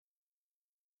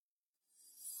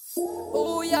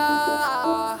Oh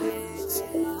yeah.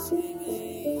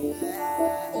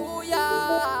 Oh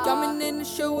yeah. Coming in the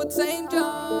show with St.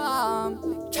 John.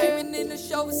 Coming in the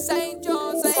show with St.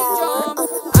 John, St. John.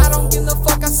 I don't give a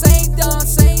fuck, I St. John,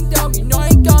 St. John. You know I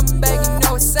ain't coming back, you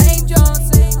know it's St. John,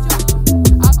 St. John.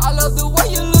 I love the way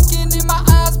you're looking in my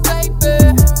eyes,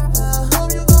 baby. I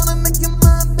hope you're gonna make it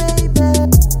my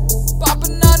baby.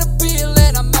 Popping out a pill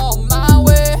and I'm on my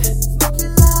way.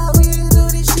 Smoking loud, we do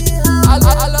this shit how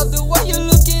I love the way you're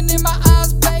looking in my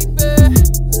eyes, baby.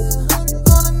 I hope you're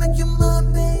gonna make it my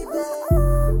baby.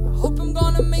 I hope I'm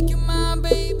gonna make you mine,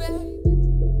 baby.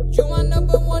 You my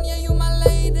number one, yeah, you my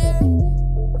lady.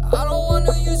 I don't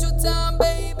wanna use your time,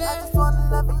 baby. I just wanna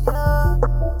love you,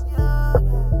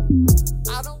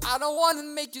 I don't wanna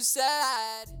make you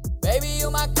sad. Baby, you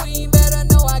my queen, better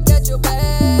know I got your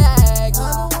back.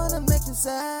 I don't wanna make you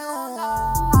sad.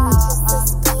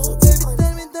 Baby,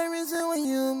 tell me the reason why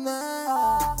you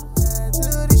mad.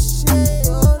 Do this shit,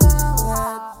 hold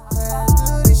on.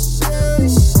 Do this shit, do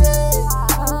this shit.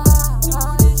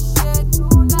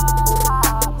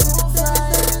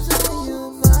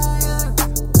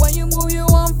 When you move, you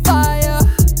on fire,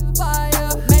 fire.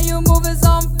 Man, your move is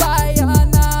on fire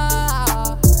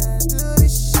now. Do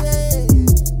this shit,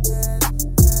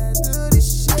 do this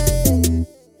shit.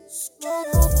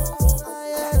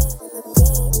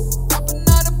 Popping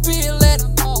out a pill and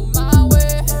I'm on my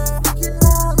way. Smoking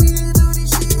loud, we do this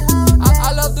shit how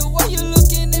I love the way you're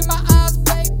looking in my eyes,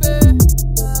 baby.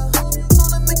 I hope you're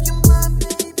gonna make it my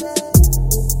baby.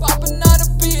 Popping out a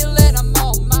pill and I'm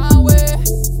on my way.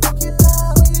 Smoking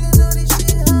loud, we do this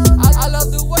shit how I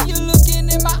love the way you're looking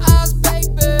in my eyes,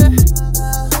 baby.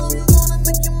 I hope you're gonna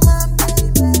make it my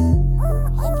baby.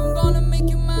 Hope I'm gonna make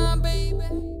you mine, baby.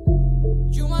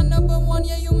 You my number one,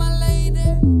 yeah, you my lady.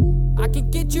 I can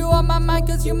get you on my mind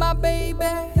cause you my baby.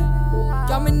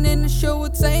 Coming in the show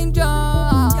with St.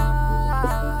 John.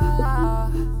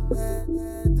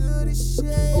 Do this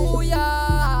shit, Oh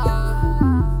yeah.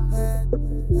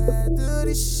 do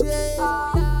this shit.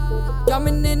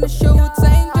 Coming in the show with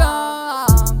St. John.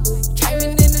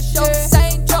 Coming in the show with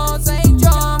St. John, St.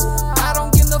 John. I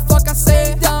don't give no fuck, I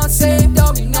St. John, St.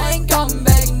 John. You know I ain't coming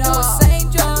back, no.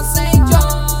 St. John, St.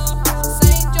 John,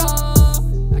 St.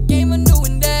 John. I came a new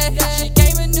in that, she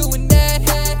came a new in that.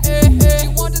 She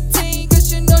want the team cause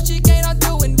she know she can't not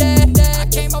doing that. I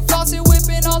came up flossy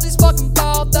whipping all these fucking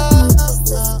powder.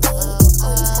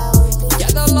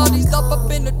 Gather all these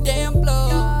up in the damn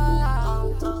blood.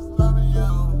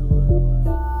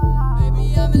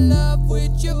 Baby, I'm in love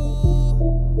with you.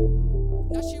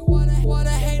 Now she wanna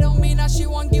hate on me, now she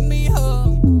wanna give me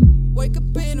hug. Wake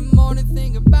up in the morning,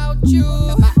 think about you.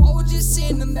 My OG's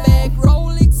in the bag,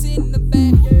 Rolex in the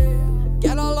bag.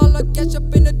 Got all the cash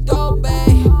up in the dog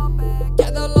bag.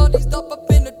 Gather all these dope up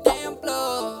in the damn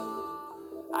blood.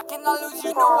 I cannot lose,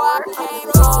 you know where I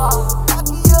came from.